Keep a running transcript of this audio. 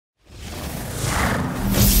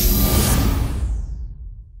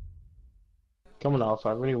Come on, Alpha.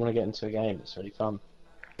 I really want to get into a game. It's really fun.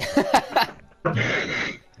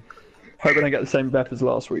 Hope I don't get the same bet as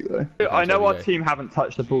last week, though. I know our team haven't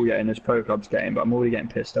touched the ball yet in this Pro Clubs game, but I'm already getting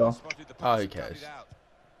pissed off. Oh, who cares?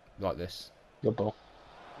 Like this. Good ball.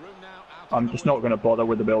 I'm just not going to bother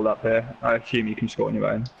with the build-up here. I assume you can score on your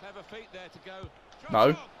own.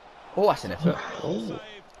 No. Oh, that's an effort. Oh,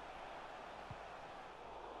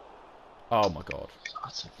 Oh my god.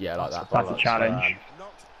 Yeah, like that. That's a challenge.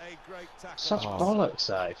 Such bollocks,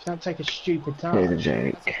 though. If you don't take a stupid time. Here's a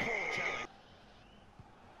joke.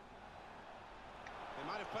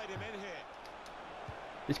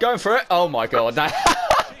 He's going for it. Oh my god.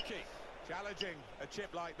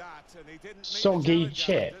 Soggy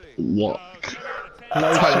chip. What?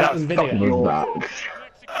 No shooting video.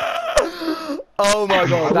 Oh my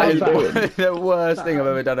god, that is the worst thing I've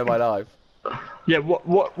ever done in my life. Yeah,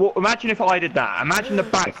 what, imagine if I did that. Imagine the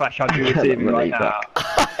backlash I'd be receiving right now.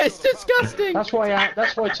 It's disgusting. That's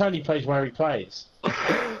why Tony plays where he plays.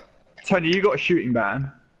 Tony, you got a shooting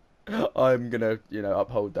ban. I'm gonna,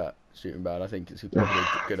 uphold that shooting ban. I think it's probably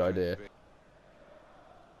a good idea.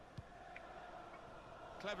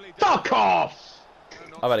 Fuck off!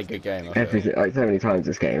 I've had a good game. Like so many times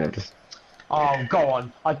this game, I've just. Oh, go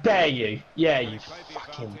on. I dare you. Yeah, you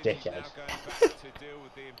fucking dickhead.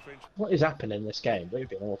 What is happening in this game? We've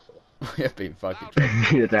been awful. We've been fucking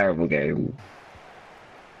It's been a terrible game.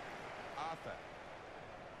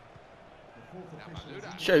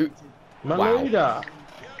 Shoot. Maluda.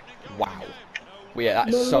 Wow. Well, yeah,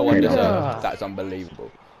 that's so undeserved. That's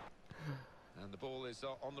unbelievable. And the ball is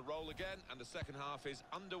on the roll again, and the second half is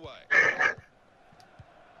underway.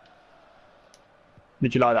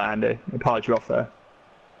 Did you like that, Andy? I parted you off there.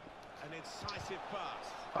 An incisive pass.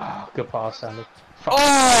 Oh, good pass, Andy.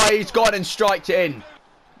 Oh, he's gone and striked it in.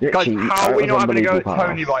 Guys, how are we not having a go at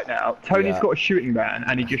Tony pass. right now? Tony's got a shooting ban,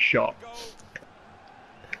 and he just shot.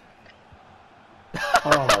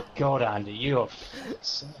 Oh my god, Andy, you are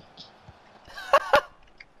sick.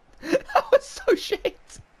 That was so shit.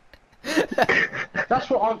 That's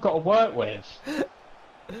what I've got to work with.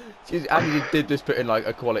 Jeez, Andy did just put in like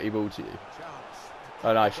a quality ball to you.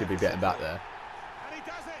 And I should be getting back there.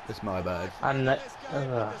 It's my bad. And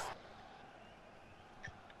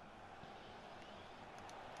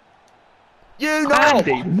You know!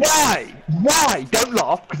 Andy, why? Why? Don't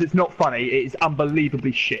laugh, because it's not funny. It is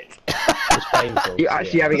unbelievably shit. it's painful. You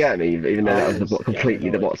actually have a go at me, even though that was the completely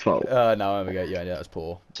the bot's fault. No, I'm gonna go. Yeah, that was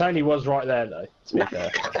poor. Tony was right there, though, to be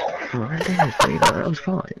fair. That was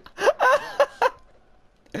fine.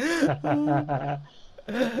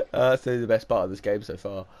 That's the best part of this game so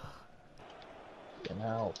far.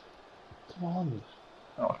 Hell. Come on.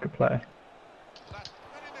 Oh, I could play.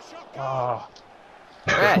 Ah.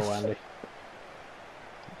 Ref. Oh, Andy.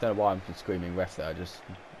 Don't know why I'm screaming ref there. Just.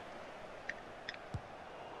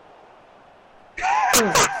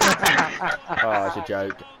 Oh, it's a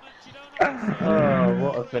joke. Oh,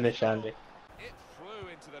 what a finish, Andy. It flew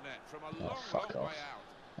into the net from a long, fuck long off. way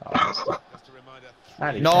out. Oh, Just a reminder.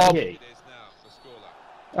 Andy, No. thank you. It is now the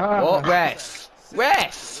scoreline. What ref?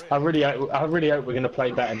 Ref! I really hope we're going to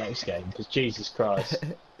play better next game, because Jesus Christ.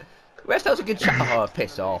 Ref, that was a good chat. Oh,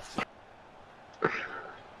 piss off.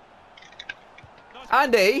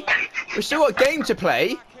 Andy, we've still got a game to play.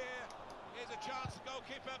 Here's a chance,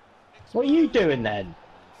 goalkeeper. What are you doing then?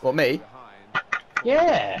 What, me?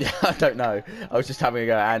 Yeah. Yeah, I don't know. I was just having a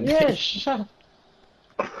go at Andy. Yeah, shut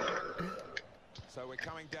up. So we're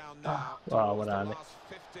coming down now. Well, towards what the Andy? last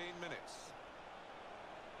 15 minutes.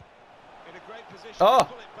 In a great position Oh, to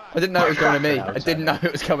pull it back. I didn't know it was going to me. I didn't know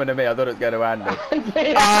it was coming to me. I thought it was going to Andy.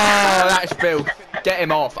 Oh, that's Phil. Get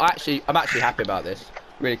him off. I'm actually happy about this.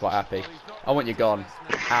 Really quite happy. I want you gone.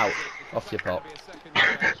 Out. Off your pop.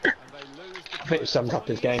 I think it sums up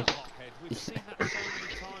his game. It's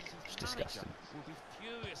disgusting.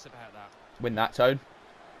 Win that, Tone?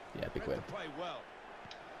 Yeah, big win.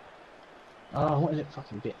 Oh, what is it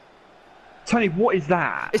fucking bit? Tony, what is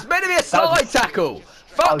that? It's meant to be a slide tackle!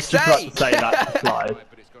 I was Fuck's just about sake! to say that slide.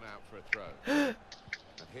 But it's gone out for a throw. And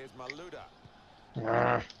here's Maluda.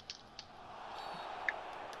 Ah.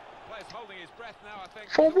 Player's holding his breath now, I think.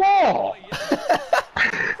 For what?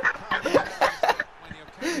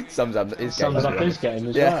 Sums up his game. Sums up his game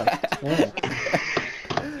as Yeah. well. Yeah.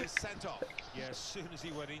 He's sent off. Yeah, as soon as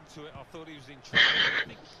he went into it, I thought he was in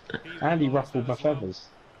trouble. And he ruffled my feathers.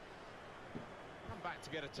 Come back to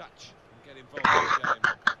get a touch and get involved in the game.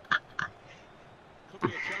 Could be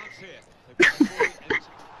a chance here. If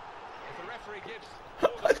the referee gives...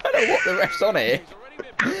 I don't know what the ref's on here. He's already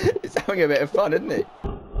been... He's having a bit of fun, isn't he?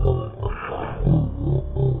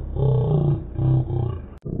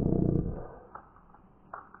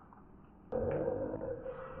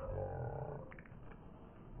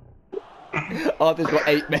 Arthur's got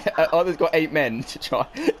 8 men. Arthur's got 8 men to try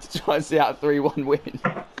and see out a 3-1 win.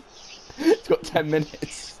 It's got 10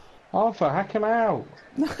 minutes. Arthur, hack him out.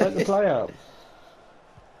 Take the play up.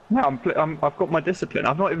 No, I've got my discipline.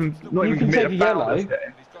 I've not even can committed take a a foul yellow. this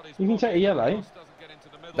game. You can take a yellow.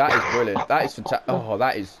 That is brilliant. That is fantastic. Oh,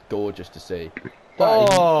 that is gorgeous to see.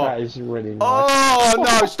 That is really nice. Oh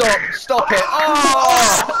no! Stop it!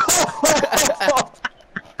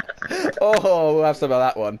 Oh, oh, we'll have some of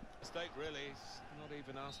that one.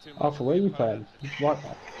 Arthur, where are you playing? Right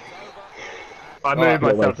back. I moved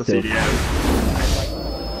myself to CDM.